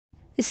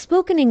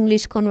Spoken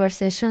English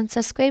conversation.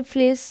 Subscribe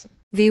please.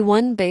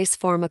 V1 base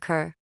form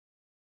occur.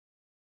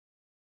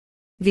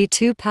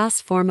 V2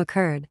 past form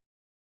occurred.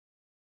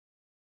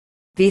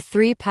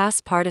 V3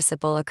 past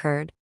participle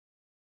occurred.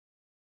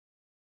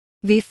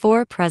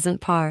 V4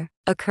 present par,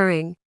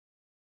 occurring.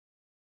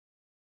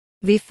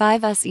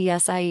 V5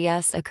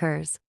 SES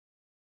occurs.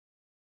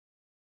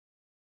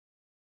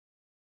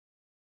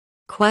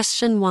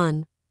 Question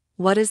 1.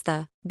 What is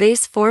the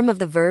base form of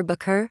the verb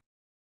occur?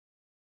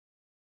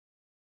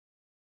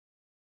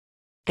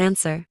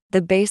 Answer.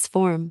 The base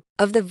form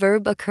of the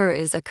verb occur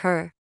is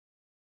occur.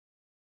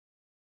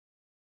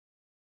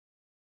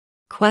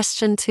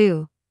 Question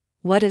 2.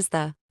 What is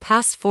the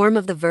past form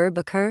of the verb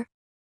occur?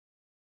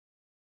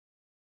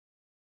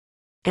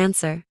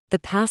 Answer. The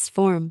past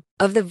form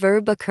of the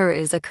verb occur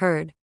is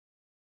occurred.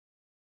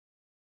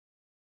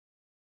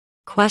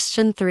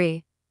 Question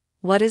 3.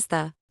 What is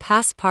the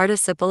past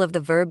participle of the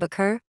verb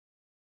occur?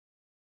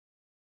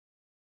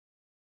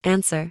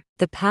 Answer.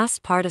 The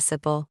past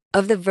participle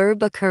of the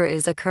verb occur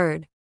is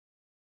occurred.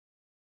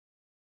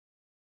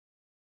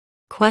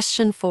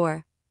 Question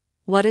 4.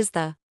 What is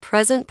the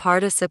present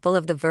participle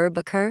of the verb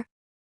occur?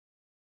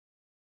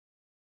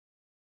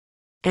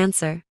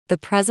 Answer. The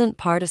present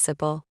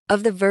participle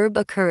of the verb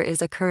occur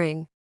is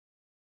occurring.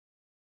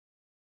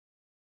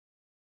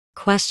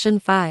 Question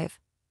 5.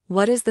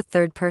 What is the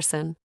third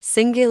person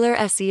singular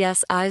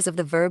SES of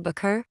the verb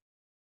occur?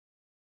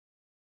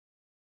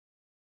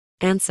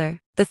 Answer.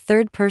 The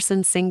third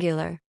person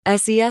singular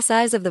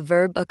SES of the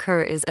verb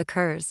occur is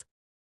occurs.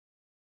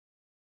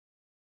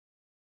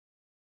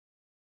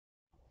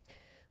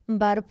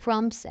 Verb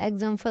prompts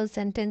example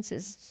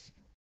sentences.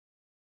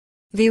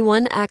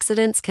 V1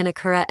 accidents can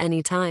occur at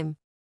any time.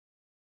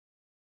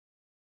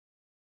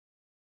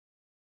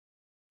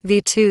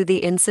 V2 the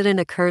incident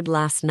occurred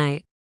last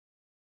night.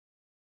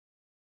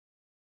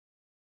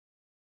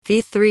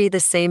 V3 the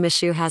same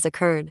issue has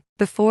occurred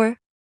before.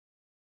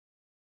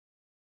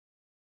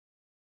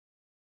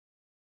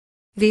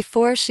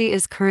 V4 she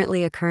is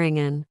currently occurring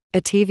in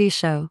a TV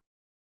show.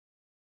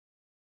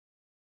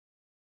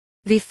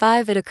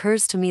 V5 it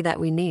occurs to me that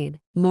we need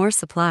more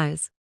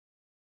supplies.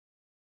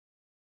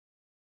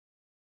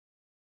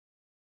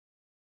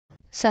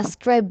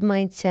 Subscribe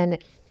my channel.